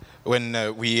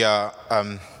when we are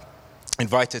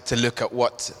invited to look at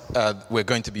what we're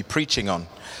going to be preaching on,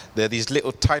 there are these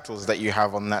little titles that you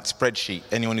have on that spreadsheet.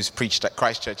 Anyone who's preached at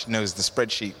Christchurch knows the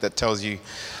spreadsheet that tells you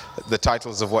the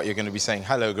titles of what you're going to be saying.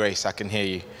 Hello, Grace, I can hear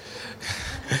you.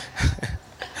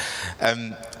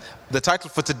 The title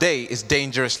for today is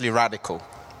Dangerously Radical.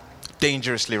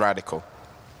 Dangerously Radical.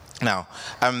 Now,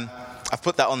 I've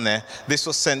put that on there. This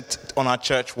was sent on our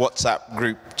church WhatsApp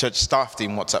group, church staff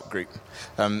team WhatsApp group,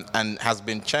 and has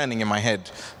been churning in my head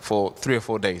for 3 or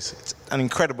 4 days. It's an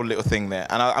incredible little thing there,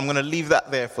 and I'm going to leave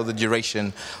that there for the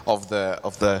duration of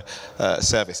the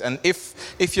service. And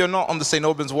if you're not on the St.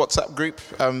 Albans WhatsApp group,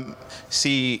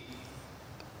 see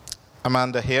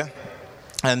Amanda here.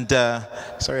 And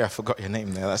sorry, I forgot your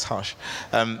name there. That's harsh.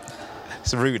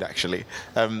 It's rude, actually.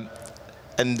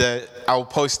 And I'll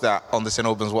post that on the St.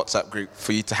 Albans WhatsApp group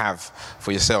for you to have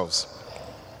for yourselves.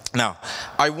 Now,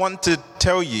 I want to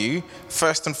tell you,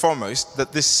 first and foremost,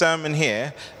 that this sermon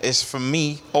here is for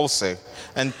me also.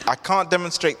 And I can't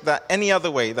demonstrate that any other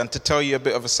way than to tell you a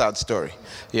bit of a sad story.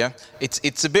 Yeah?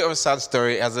 It's a bit of a sad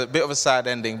story. It has a bit of a sad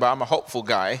ending, but I'm a hopeful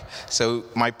guy. So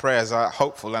my prayers are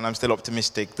hopeful, and I'm still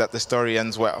optimistic that the story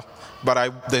ends well.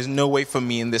 But there's no way for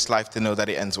me in this life to know that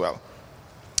it ends well.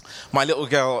 My little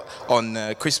girl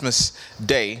on Christmas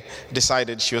Day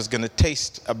decided she was going to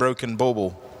taste a broken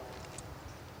bauble.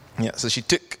 Yeah, so she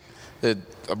took a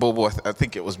bauble, I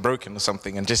think it was broken or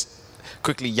something, and just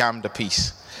quickly yammed a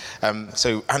piece.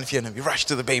 So Anne Fiona, we rushed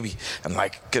to the baby and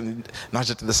nudged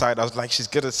her to the side. I was like, she's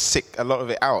going to sick a lot of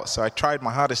it out. So I tried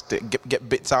my hardest to get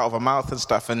bits out of her mouth and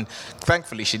stuff. And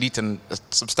thankfully, she'd eaten a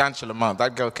substantial amount.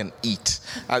 That girl can eat.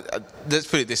 Let's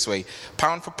put it this way.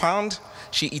 Pound for pound,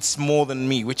 she eats more than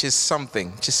me, which is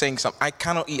something. She's saying something. I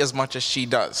cannot eat as much as she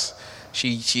does.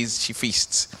 She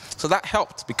feasts. So that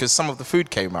helped because some of the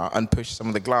food came out and pushed some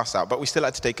of the glass out. But we still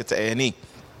had to take her to A&E.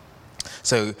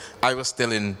 So I was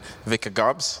still in vicar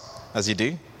garbs, as you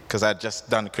do, because I had just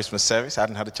done a Christmas service. I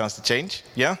hadn't had a chance to change,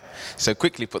 yeah? So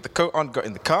quickly put the coat on, got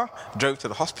in the car, drove to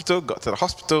the hospital, got to the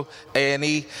hospital,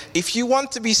 A&E. If you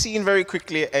want to be seen very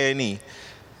quickly at A&E,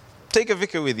 take a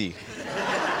vicar with you.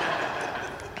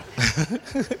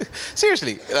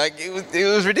 Seriously, it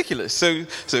was ridiculous. So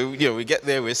we get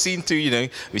there, we're seen to,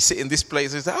 we sit in this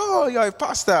place, and say, oh yeah, I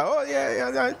passed that, oh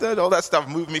yeah, all that stuff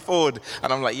moved me forward,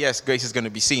 and I'm like, yes, Grace is going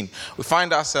to be seen. We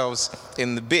find ourselves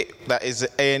in the bit that is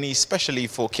A&E especially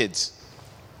for kids.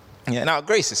 Yeah, now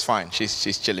Grace is fine.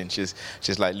 She's chilling. She's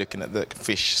like looking at the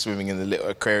fish swimming in the little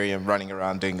aquarium, running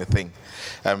around doing the thing.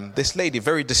 This lady,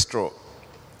 very distraught,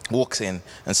 walks in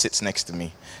and sits next to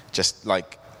me, just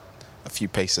like a few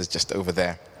paces just over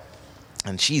there,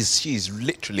 and she's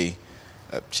literally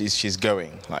she's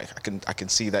going, like I can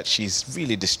see that she's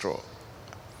really distraught.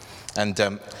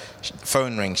 And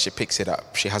phone rings, she picks it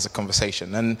up, she has a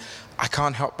conversation, and I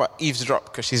can't help but eavesdrop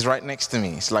because she's right next to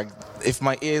me. It's like if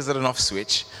my ears had an off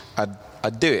switch,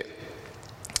 I'd do it.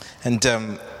 And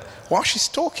while she's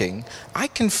talking, I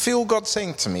can feel God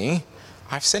saying to me,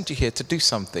 I've sent you here to do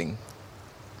something.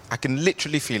 I can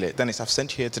literally feel it. Then I've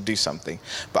sent you here to do something.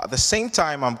 But at the same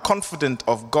time, I'm confident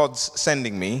of God's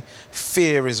sending me.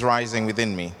 Fear is rising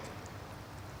within me.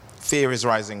 Fear is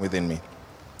rising within me.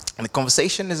 And the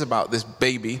conversation is about this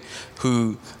baby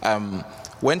who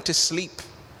went to sleep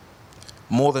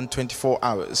more than 24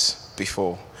 hours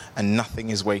before, and nothing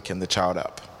is waking the child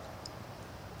up.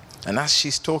 And as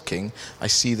she's talking, I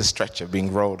see the stretcher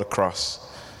being rolled across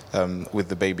with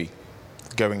the baby,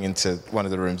 going into one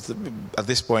of the rooms. At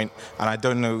this point, and I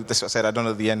don't know, that's what I said, I don't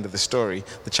know the end of the story.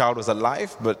 The child was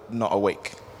alive, but not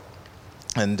awake.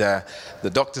 And the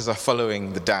doctors are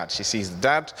following the dad. She sees the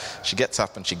dad, she gets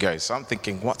up and she goes. So I'm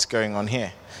thinking, what's going on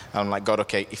here? And I'm like, God,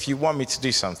 okay, if you want me to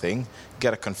do something, you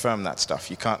gotta confirm that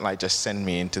stuff. You can't just send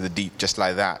me into the deep just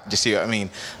like that. Do you see what I mean?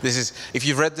 This is, if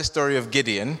you've read the story of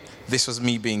Gideon, this was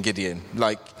me being Gideon.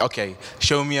 Like, okay,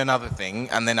 show me another thing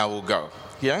and then I will go.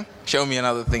 Yeah? Show me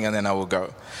another thing and then I will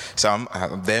go. So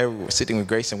I'm there, we're sitting with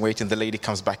Grace and waiting. The lady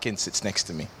comes back in, sits next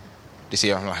to me. Do you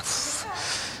see? I'm like,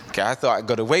 okay, I thought I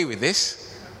got away with this.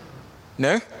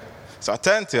 No? So I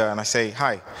turn to her and I say,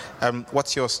 hi,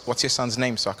 what's your son's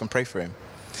name so I can pray for him?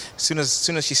 As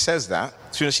soon as she says that,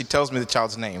 as soon as she tells me the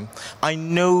child's name, I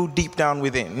know deep down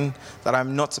within that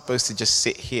I'm not supposed to just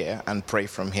sit here and pray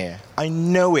from here. I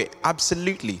know it,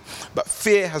 absolutely. But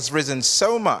fear has risen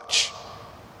so much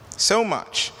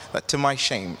that to my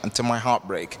shame and to my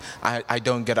heartbreak, I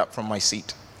don't get up from my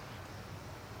seat.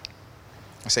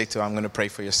 I say to her, I'm going to pray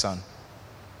for your son.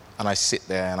 And I sit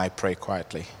there and I pray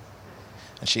quietly.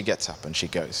 And she gets up and she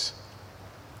goes.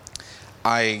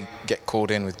 I get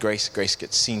called in with Grace. Grace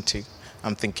gets seen to.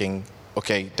 I'm thinking,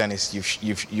 okay, Dennis,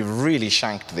 you've really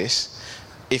shanked this.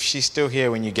 If she's still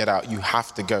here when you get out, you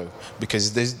have to go.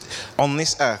 Because on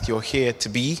this earth, you're here to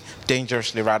be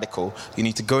dangerously radical. You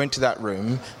need to go into that room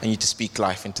and you need to speak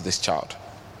life into this child.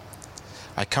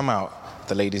 I come out,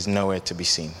 the lady's nowhere to be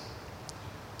seen.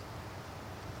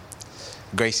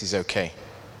 Grace is okay.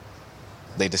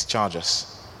 They discharge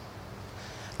us.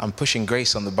 I'm pushing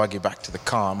Grace on the buggy back to the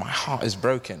car. My heart is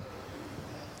broken.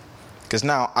 Because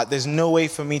now, there's no way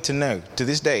for me to know, to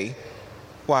this day,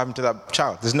 what happened to that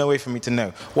child. There's no way for me to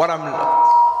know.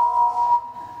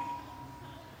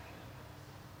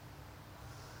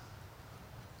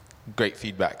 Great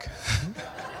feedback.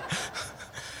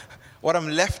 What I'm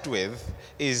left with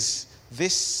is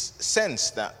this sense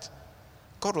that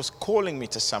God was calling me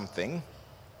to something.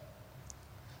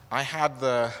 I had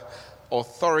the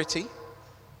authority.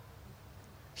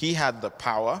 He had the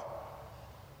power.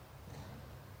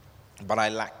 But I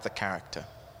lacked the character.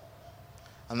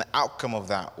 And the outcome of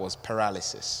that was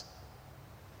paralysis.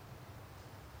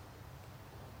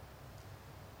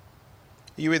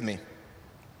 Are you with me?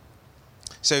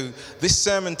 So this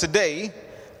sermon today,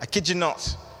 I kid you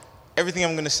not, everything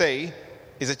I'm going to say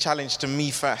is a challenge to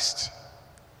me first.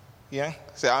 Yeah?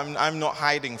 So I'm not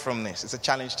hiding from this. It's a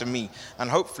challenge to me. And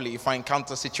hopefully, if I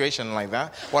encounter a situation like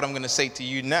that, what I'm going to say to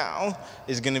you now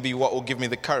is going to be what will give me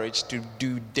the courage to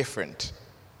do different.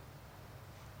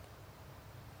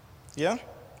 Yeah?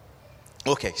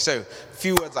 Okay, so a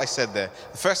few words I said there.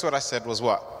 The first word I said was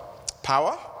what?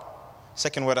 Power.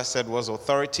 Second word I said was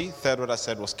authority. Third word I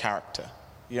said was character.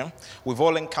 Yeah? We've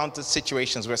all encountered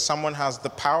situations where someone has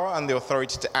the power and the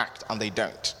authority to act and they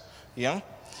don't. Yeah?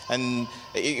 And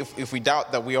if we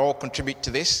doubt that we all contribute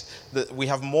to this, that we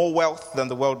have more wealth than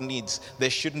the world needs, there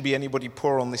shouldn't be anybody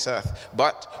poor on this earth.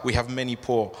 But we have many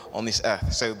poor on this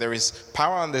earth. So there is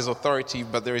power and there's authority,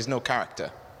 but there is no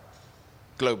character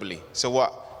globally. So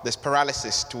what? There's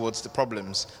paralysis towards the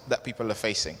problems that people are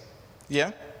facing.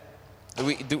 Yeah?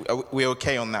 We're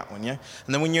okay on that one, yeah?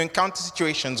 And then when you encounter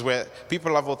situations where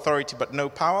people have authority but no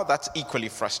power, that's equally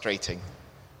frustrating.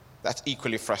 That's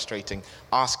equally frustrating.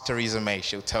 Ask Theresa May,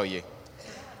 she'll tell you.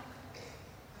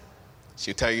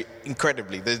 She'll tell you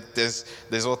incredibly. There's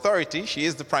authority, she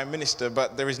is the Prime Minister,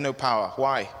 but there is no power.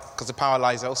 Why? Because the power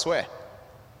lies elsewhere.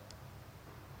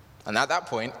 And at that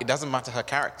point, it doesn't matter her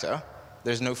character,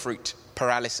 there's no fruit.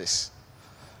 Paralysis.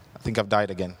 I think I've died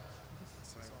again.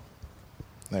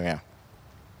 There we are.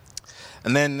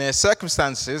 And then there's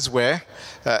circumstances where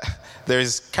there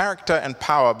is character and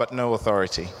power but no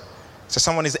authority. So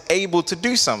someone is able to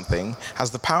do something, has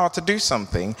the power to do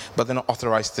something, but they're not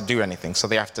authorized to do anything. So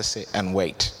they have to sit and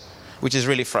wait, which is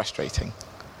really frustrating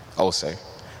also.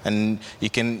 And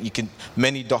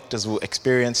many doctors will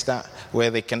experience that, where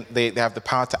they have the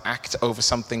power to act over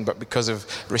something, but because of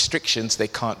restrictions, they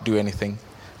can't do anything.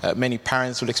 Many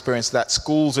parents will experience that.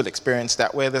 Schools will experience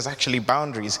that, where there's actually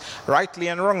boundaries, rightly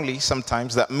and wrongly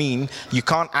sometimes, that mean you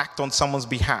can't act on someone's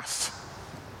behalf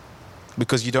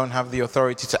because you don't have the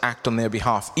authority to act on their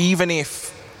behalf, even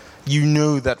if you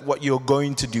know that what you're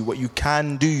going to do, what you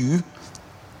can do,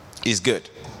 is good.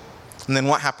 And then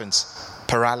what happens?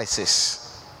 Paralysis.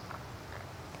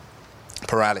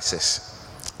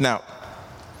 Now,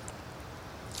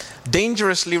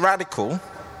 dangerously radical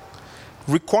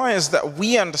requires that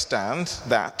we understand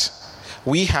that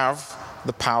we have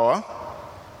the power,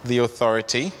 the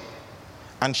authority,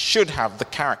 and should have the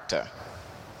character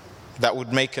that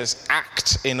would make us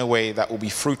act in a way that will be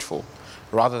fruitful,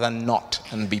 rather than not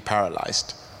and be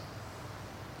paralyzed.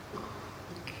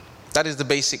 That is the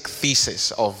basic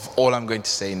thesis of all I'm going to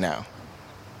say now.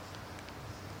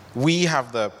 We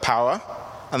have the power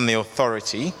and the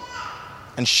authority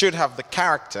and should have the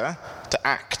character to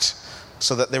act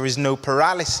so that there is no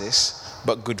paralysis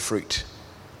but good fruit.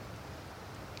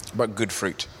 But good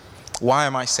fruit. Why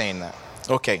am I saying that?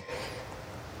 Okay.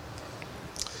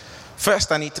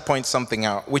 First, I need to point something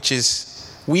out, which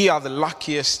is we are the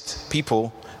luckiest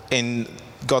people in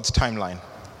God's timeline.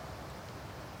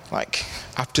 Like,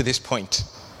 up to this point.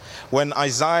 When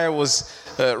Isaiah was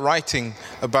writing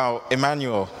about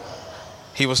Emmanuel,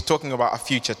 he was talking about a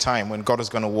future time when God is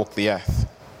going to walk the earth.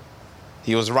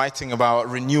 He was writing about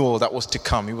renewal that was to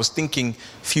come. He was thinking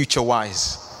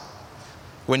future-wise.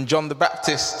 When John the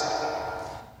Baptist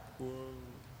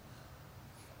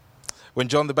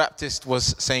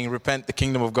was saying, repent, the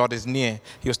kingdom of God is near,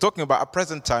 he was talking about a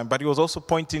present time, but he was also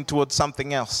pointing towards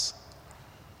something else.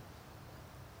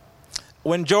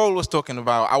 When Joel was talking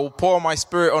about, I will pour my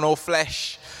spirit on all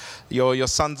flesh, your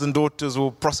sons and daughters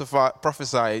will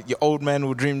prophesy, your old men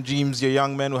will dream dreams, your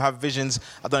young men will have visions.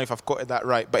 I don't know if I've quoted that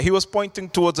right, but he was pointing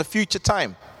towards a future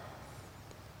time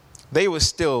They were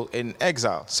still in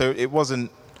exile, so it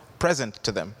wasn't present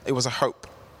to them. It was a hope.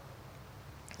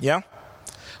 Yeah?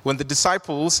 When the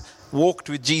disciples walked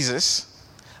with Jesus,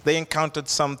 they encountered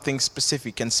something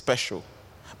specific and special.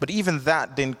 But even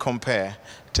that didn't compare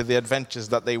to the adventures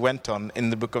that they went on in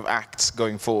the book of Acts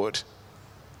going forward.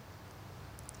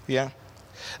 Yeah?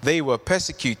 They were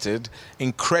persecuted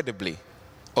incredibly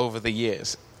over the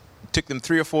years. It took them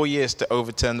 3 or 4 years to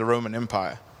overturn the Roman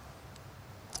Empire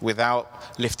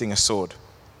without lifting a sword.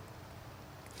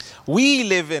 We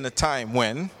live in a time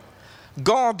when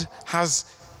God has,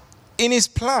 in his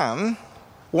plan,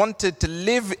 wanted to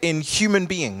live in human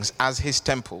beings as his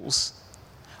temples,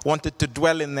 wanted to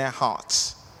dwell in their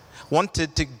hearts,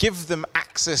 wanted to give them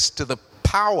access to the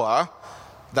power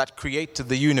that created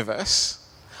the universe,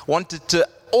 wanted to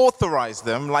authorize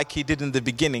them, like he did in the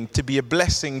beginning, to be a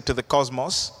blessing to the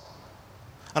cosmos,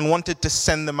 and wanted to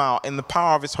send them out in the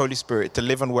power of his Holy Spirit to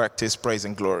live and work to his praise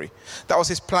and glory. That was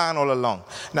his plan all along.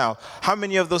 Now, how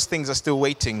many of those things are still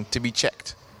waiting to be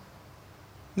checked?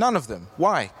 None of them.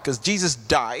 Why? Because Jesus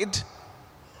died,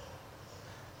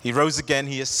 he rose again,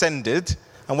 he ascended,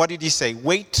 and what did he say?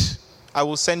 Wait, I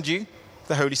will send you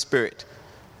the Holy Spirit.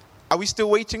 Are we still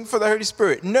waiting for the Holy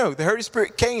Spirit? No, the Holy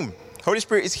Spirit came. Holy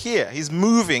Spirit is here. He's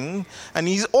moving and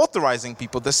he's authorizing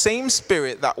people. The same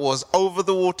Spirit that was over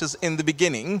the waters in the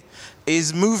beginning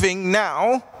is moving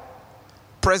now,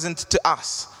 present to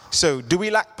us. So do we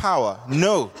lack power?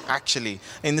 No, actually.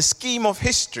 In the scheme of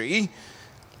history,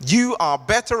 you are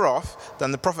better off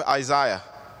than the prophet Isaiah.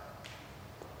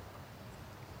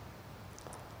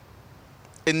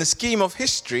 In the scheme of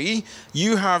history,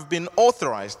 you have been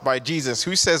authorized by Jesus,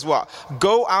 who says what?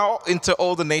 Go out into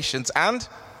all the nations and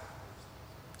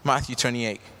Matthew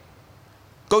 28.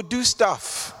 Go do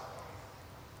stuff.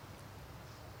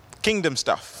 Kingdom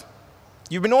stuff.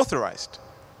 You've been authorized.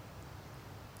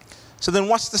 So then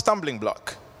what's the stumbling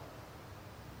block?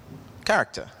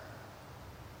 Character.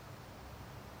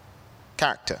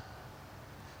 Character.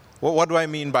 What do I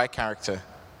mean by character?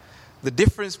 The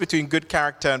difference between good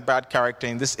character and bad character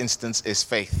in this instance is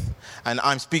faith. And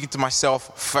I'm speaking to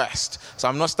myself first. So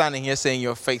I'm not standing here saying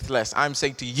you're faithless. I'm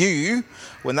saying to you,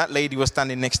 when that lady was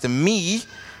standing next to me,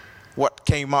 what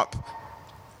came up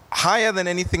higher than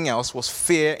anything else was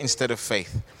fear instead of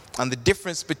faith. And the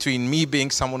difference between me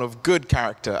being someone of good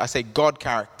character, I say God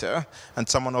character, and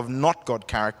someone of not God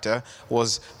character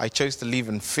was I chose to live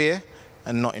in fear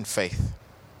and not in faith.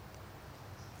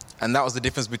 And that was the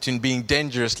difference between being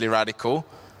dangerously radical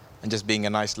and just being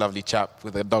a nice, lovely chap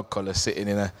with a dog collar sitting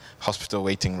in a hospital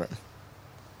waiting room.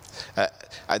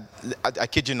 I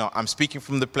kid you not, I'm speaking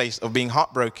from the place of being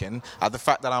heartbroken at the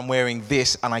fact that I'm wearing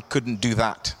this and I couldn't do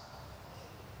that.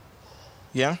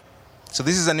 Yeah? So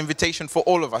this is an invitation for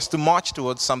all of us to march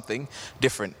towards something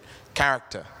different.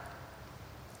 Character.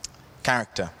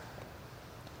 Character.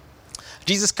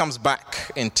 Jesus comes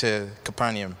back into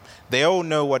Capernaum. They all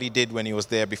know what he did when he was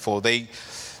there before. They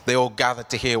all gathered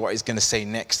to hear what he's going to say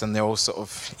next, and they're all sort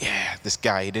of, yeah, this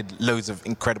guy, he did loads of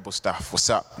incredible stuff. What's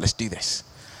up? Let's do this.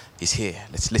 He's here.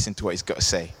 Let's listen to what he's got to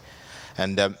say.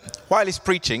 And while he's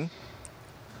preaching,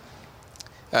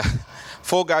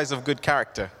 4 guys of good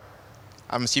character.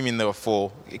 I'm assuming there were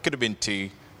 4. It could have been 2. You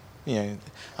know,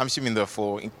 I'm assuming there were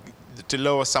 4. To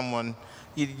lower someone,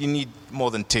 you need more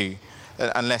than 2,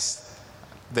 unless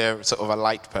they're sort of a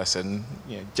light person.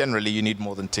 You know, generally, you need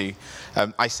more than 2.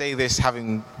 I say this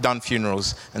having done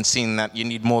funerals and seen that you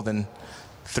need more than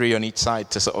 3 on each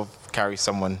side to sort of carry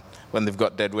someone when they've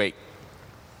got dead weight.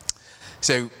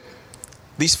 So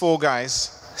these 4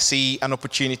 guys see an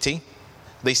opportunity.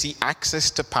 They see access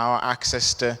to power,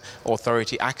 access to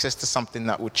authority, access to something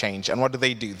that would change. And what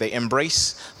do? They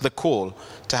embrace the call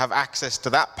to have access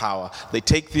to that power. They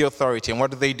take the authority, and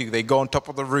what do? They go on top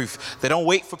of the roof. They don't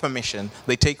wait for permission.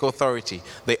 They take authority.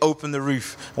 They open the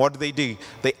roof. What do?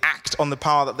 They act on the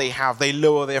power that they have. They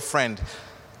lower their friend,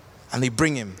 and they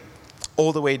bring him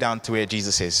all the way down to where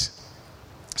Jesus is.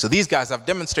 So these guys have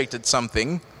demonstrated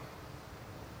something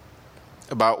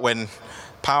about when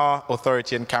power,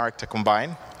 authority, and character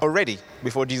combine already.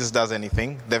 Before Jesus does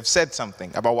anything, they've said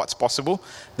something about what's possible.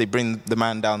 They bring the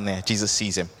man down there. Jesus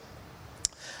sees him.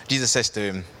 Jesus says to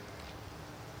him,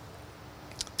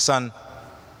 "Son,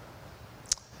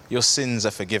 your sins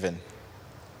are forgiven."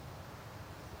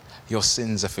 Your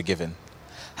sins are forgiven.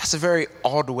 That's a very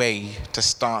odd way to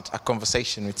start a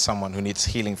conversation with someone who needs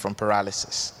healing from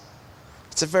paralysis.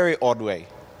 It's a very odd way.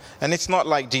 And it's not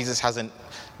like Jesus hasn't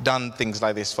done things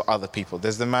like this for other people.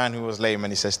 There's the man who was lame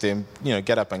and he says to him,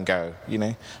 get up and go,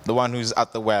 The one who's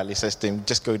at the well, he says to him,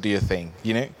 just go do your thing,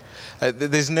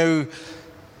 this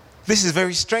is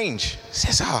very strange. He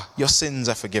says, your sins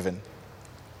are forgiven.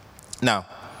 Now,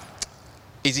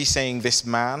 is he saying this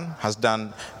man has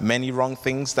done many wrong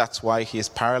things, that's why he is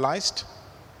paralyzed?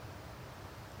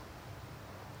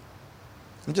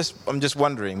 I'm just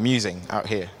wondering, musing out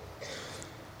here.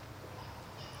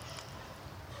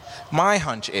 My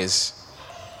hunch is,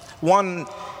 one,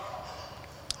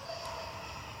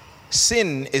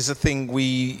 sin is a thing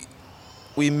we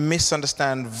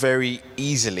misunderstand very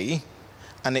easily,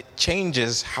 and it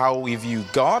changes how we view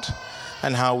God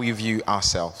and how we view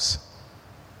ourselves.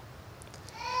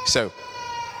 So,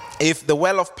 if the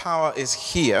well of power is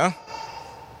here,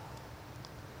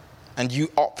 and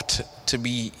you opt to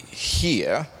be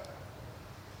here,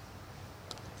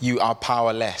 you are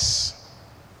powerless.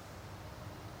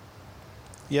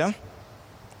 Yeah?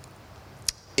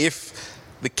 If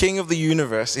the King of the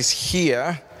universe is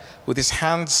here with his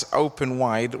hands open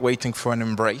wide, waiting for an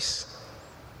embrace,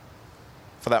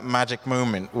 for that magic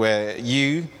moment where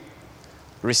you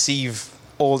receive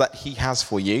all that he has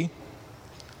for you,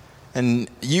 and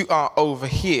you are over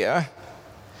here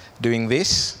doing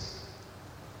this,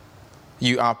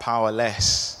 you are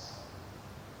powerless.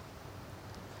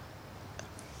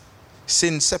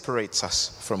 Sin separates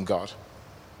us from God.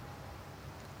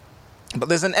 But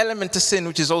there's an element to sin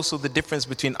which is also the difference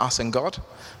between us and God,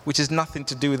 which has nothing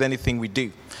to do with anything we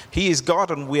do. He is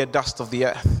God and we are dust of the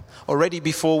earth. Already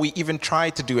before we even try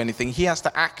to do anything, he has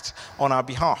to act on our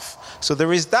behalf. So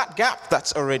there is that gap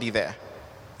that's already there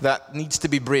that needs to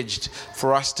be bridged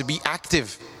for us to be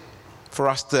active, for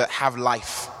us to have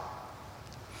life.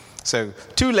 So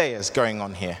 2 layers going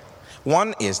on here.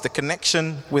 One is the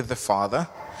connection with the Father,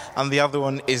 and the other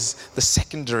one is the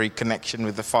secondary connection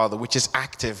with the Father, which is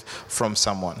active from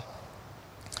someone.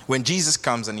 When Jesus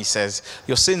comes and he says,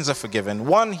 your sins are forgiven,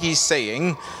 one, he's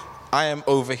saying, I am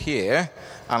over here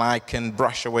and I can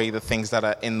brush away the things that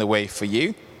are in the way for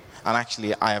you. And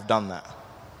actually, I have done that.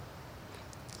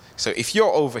 So if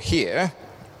you're over here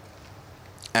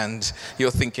and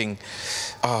you're thinking,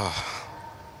 I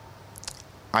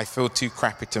feel too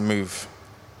crappy to move.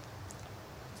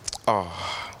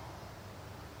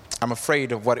 I'm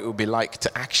afraid of what it would be like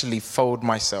to actually fold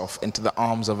myself into the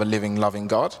arms of a living, loving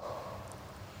God.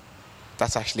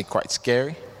 That's actually quite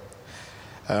scary.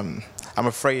 I'm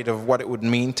afraid of what it would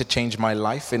mean to change my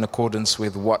life in accordance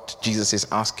with what Jesus is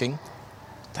asking.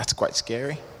 That's quite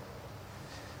scary.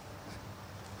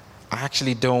 I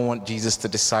actually don't want Jesus to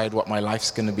decide what my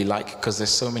life's going to be like because there's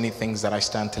so many things that I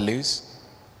stand to lose.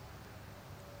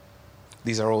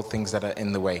 These are all things that are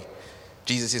in the way.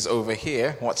 Jesus is over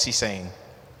here. What's he saying?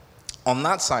 On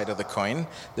that side of the coin,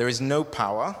 there is no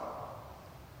power,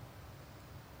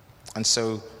 and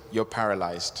so you're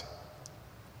paralyzed.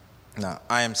 Now,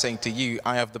 I am saying to you,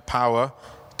 I have the power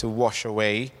to wash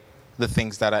away the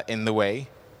things that are in the way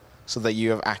so that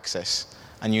you have access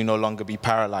and you no longer be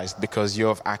paralyzed because you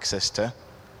have access to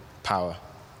power.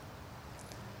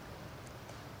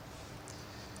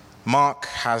 Mark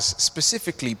has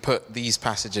specifically put these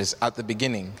passages at the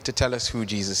beginning to tell us who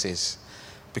Jesus is.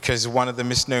 Because one of the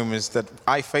misnomers that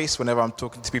I face whenever I'm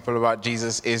talking to people about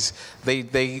Jesus is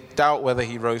they doubt whether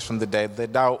he rose from the dead. They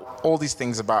doubt all these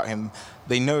things about him.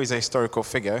 They know he's a historical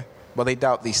figure, but they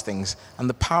doubt these things. And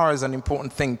the power is an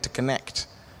important thing to connect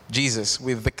Jesus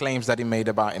with the claims that he made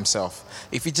about himself.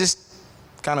 If he just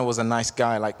kind of was a nice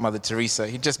guy like Mother Teresa,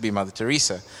 he'd just be Mother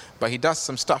Teresa. But he does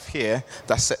some stuff here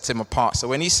that sets him apart. So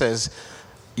when he says,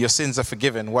 your sins are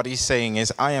forgiven, what he's saying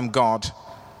is, I am God,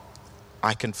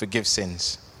 I can forgive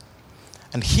sins.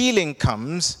 And healing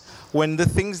comes when the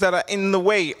things that are in the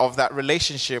way of that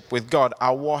relationship with God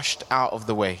are washed out of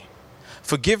the way.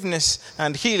 Forgiveness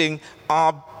and healing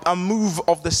are a move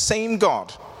of the same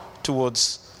God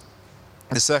towards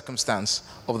the circumstance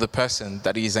of the person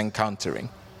that he is encountering.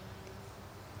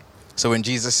 So when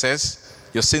Jesus says,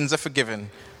 your sins are forgiven,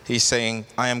 he's saying,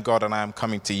 I am God and I am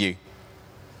coming to you.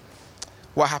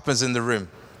 What happens in the room?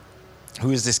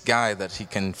 Who is this guy that he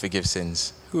can forgive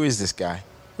sins? Who is this guy?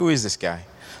 Who is this guy?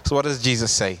 So what does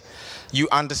Jesus say? You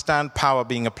understand power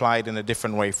being applied in a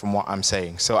different way from what I'm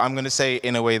saying. So I'm going to say it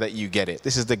in a way that you get it.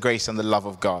 This is the grace and the love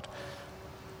of God.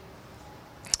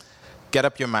 Get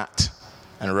up your mat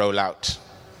and roll out.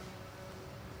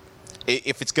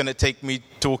 If it's going to take me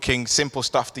talking simple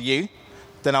stuff to you,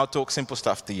 then I'll talk simple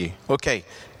stuff to you. Okay,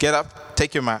 get up,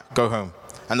 take your mat, go home.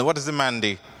 And then what does the man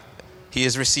do? He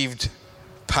has received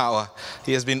power.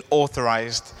 He has been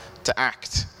authorized to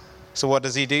act. So what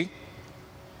does he do?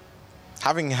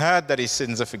 Having heard that his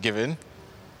sins are forgiven,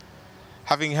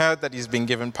 having heard that he's been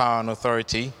given power and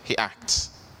authority, he acts.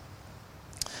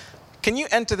 Can you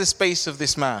enter the space of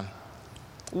this man?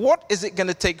 What is it going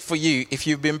to take for you if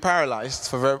you've been paralyzed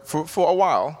for a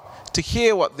while to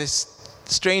hear what this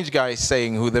strange guy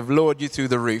saying who they've lowered you through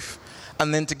the roof,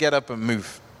 and then to get up and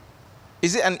move?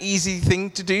 Is it an easy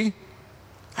thing to do?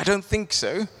 I don't think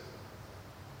so.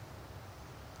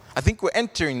 I think we're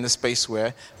entering the space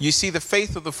where you see the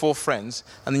faith of the 4 friends,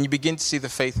 and then you begin to see the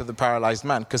faith of the paralyzed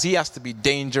man, because he has to be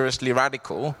dangerously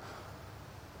radical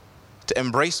to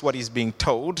embrace what he's being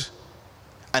told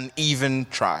and even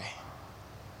try.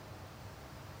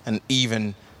 And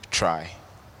even try.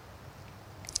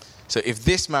 So if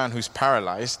this man who's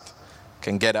paralyzed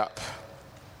can get up,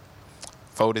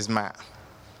 fold his mat,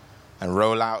 and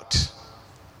roll out,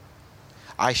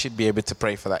 I should be able to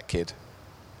pray for that kid.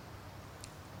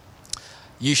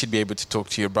 You should be able to talk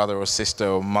to your brother or sister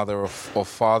or mother or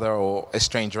father or a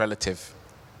strange relative.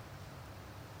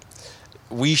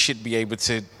 We should be able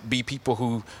to be people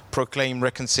who proclaim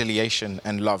reconciliation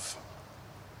and love.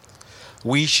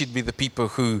 We should be the people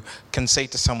who can say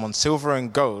to someone, silver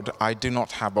and gold I do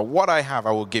not have, but what I have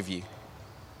I will give you.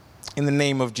 In the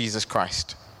name of Jesus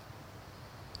Christ.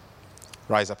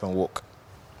 Rise up and walk.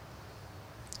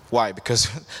 Why?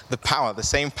 Because the power, the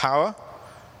same power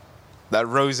that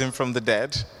rose him from the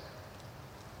dead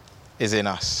is in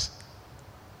us.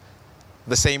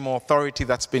 The same authority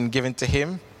that's been given to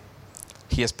him,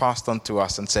 he has passed on to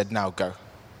us and said, now go.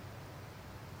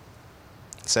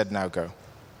 Said, now go.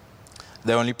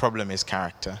 The only problem is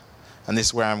character. And this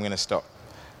is where I'm going to stop.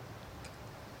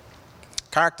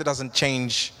 Character doesn't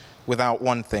change without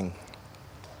one thing.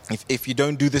 If you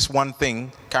don't do this one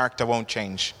thing, character won't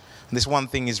change. And this one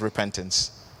thing is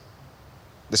repentance.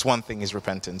 This one thing is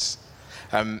repentance.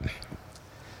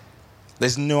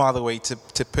 There's no other way to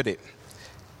put it.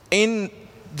 In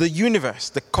the universe,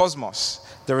 the cosmos,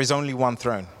 there is only one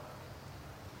throne.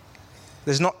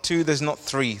 There's not 2, there's not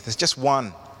 3, there's just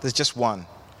one. There's just one.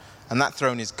 And that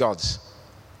throne is God's.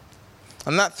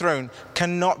 And that throne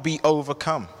cannot be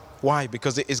overcome. Why?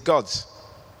 Because it is God's.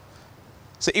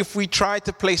 So if we try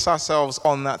to place ourselves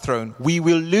on that throne, we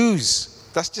will lose.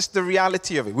 That's just the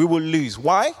reality of it. We will lose.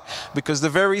 Why? Because the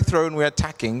very throne we're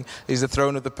attacking is the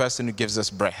throne of the person who gives us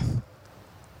breath.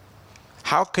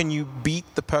 How can you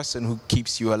beat the person who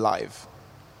keeps you alive?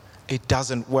 It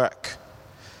doesn't work.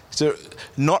 So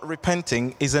not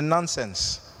repenting is a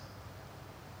nonsense.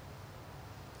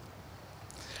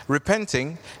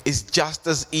 Repenting is just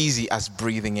as easy as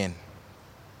breathing in,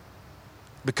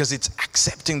 because it's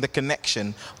accepting the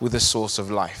connection with the source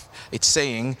of life. It's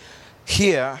saying,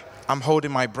 here I'm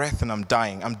holding my breath and I'm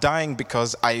dying. I'm dying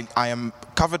because I am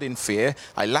covered in fear.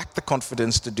 I lack the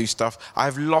confidence to do stuff.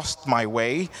 I've lost my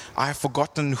way. I've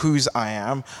forgotten whose I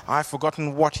am. I've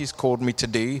forgotten what he's called me to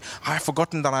do. I've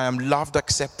forgotten that I am loved,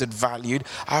 accepted, valued.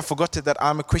 I've forgotten that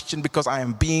I'm a Christian because I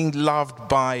am being loved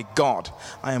by God.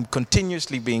 I am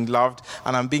continuously being loved,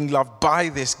 and I'm being loved by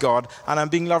this God, and I'm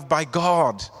being loved by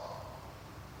God.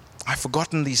 I've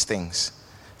forgotten these things.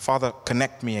 Father,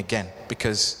 connect me again,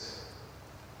 because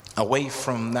away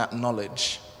from that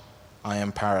knowledge, I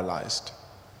am paralyzed.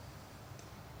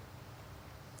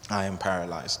 I am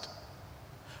paralyzed.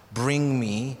 Bring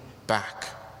me back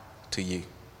to you.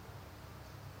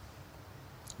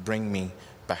 Bring me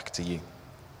back to you.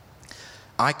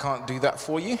 I can't do that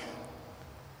for you.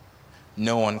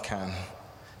 No one can.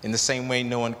 In the same way,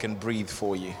 no one can breathe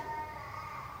for you.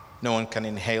 No one can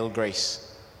inhale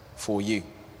grace for you.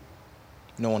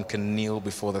 No one can kneel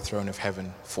before the throne of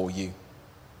heaven for you.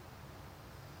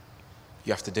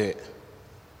 You have to do it.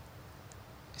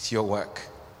 It's your work.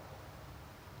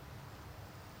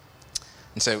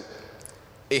 And so,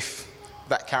 if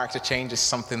that character change is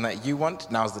something that you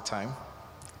want, now's the time.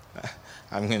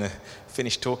 I'm going to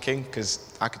finish talking,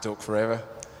 because I could talk forever.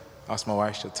 Ask my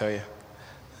wife, she'll tell you.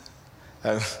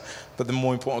 But the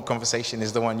more important conversation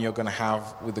is the one you're going to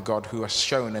have with the God who has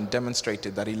shown and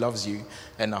demonstrated that he loves you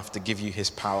enough to give you his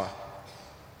power.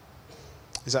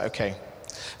 Is that okay?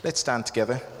 Let's stand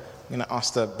together. I'm going to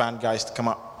ask the band guys to come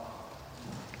up.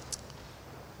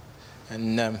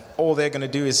 And all they're going to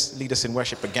do is lead us in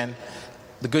worship again.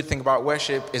 The good thing about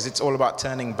worship is it's all about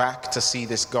turning back to see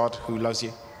this God who loves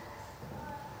you.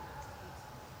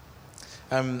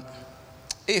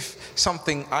 If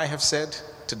something I have said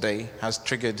today has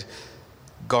triggered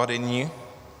God in you,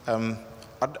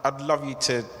 I'd love you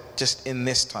to just in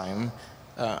this time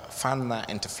fan that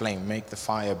into flame, make the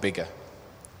fire bigger.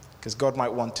 Because God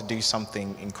might want to do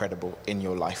something incredible in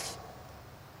your life.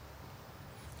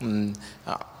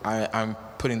 I'm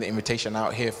putting the invitation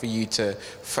out here for you to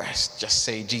first just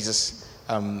say, Jesus,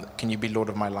 can you be Lord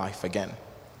of my life again?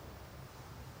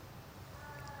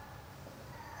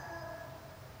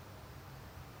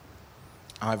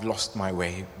 I've lost my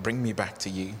way. Bring me back to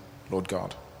you, Lord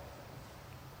God.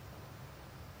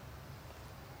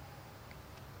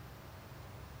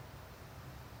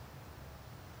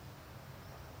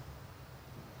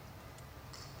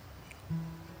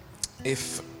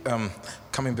 If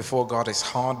coming before God is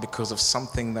hard because of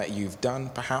something that you've done,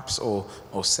 perhaps, or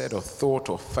said, or thought,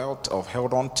 or felt, or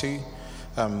held on to,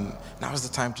 now is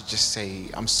the time to just say,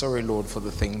 I'm sorry, Lord, for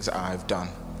the things I've done,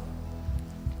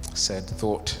 said,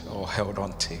 thought, or held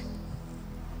on to.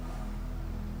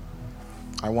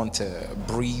 I want to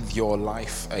breathe your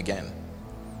life again.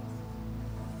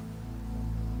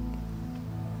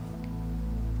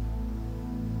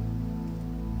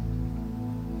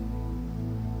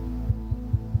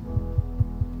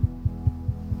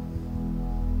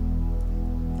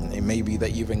 It may be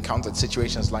that you've encountered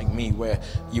situations like me where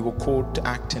you were called to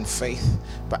act in faith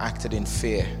but acted in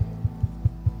fear.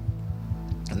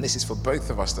 And this is for both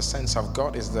of us. The sense I've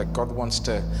got is that God wants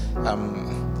to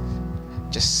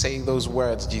just say those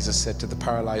words Jesus said to the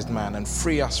paralyzed man and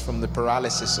free us from the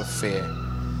paralysis of fear.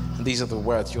 And these are the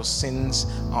words: your sins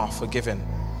are forgiven.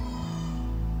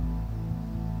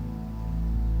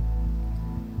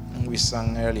 And we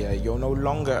sang earlier, you're no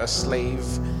longer a slave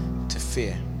to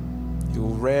fear. You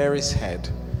will rear his head,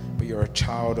 but you're a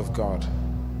child of God.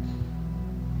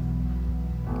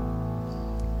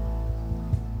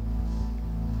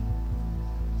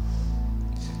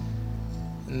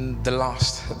 And the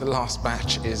last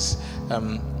batch is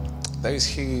those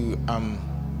who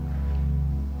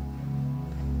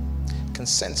can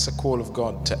sense a call of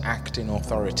God to act in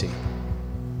authority.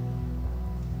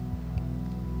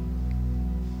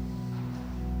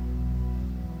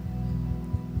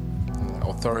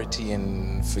 Authority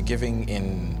in forgiving,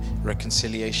 in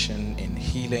reconciliation, in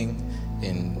healing,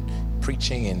 in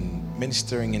preaching, in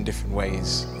ministering in different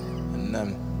ways. And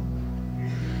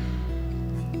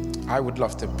I would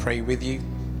love to pray with you.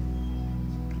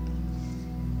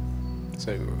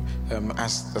 So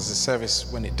as the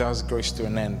service, when it does grows to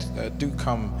an end, do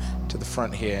come to the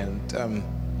front here and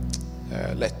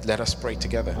let us pray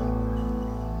together.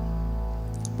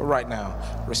 But right now,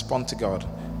 respond to God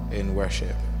in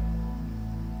worship.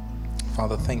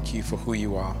 Father, thank you for who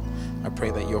you are. I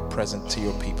pray that you're present to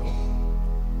your people.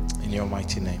 In your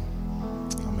mighty name.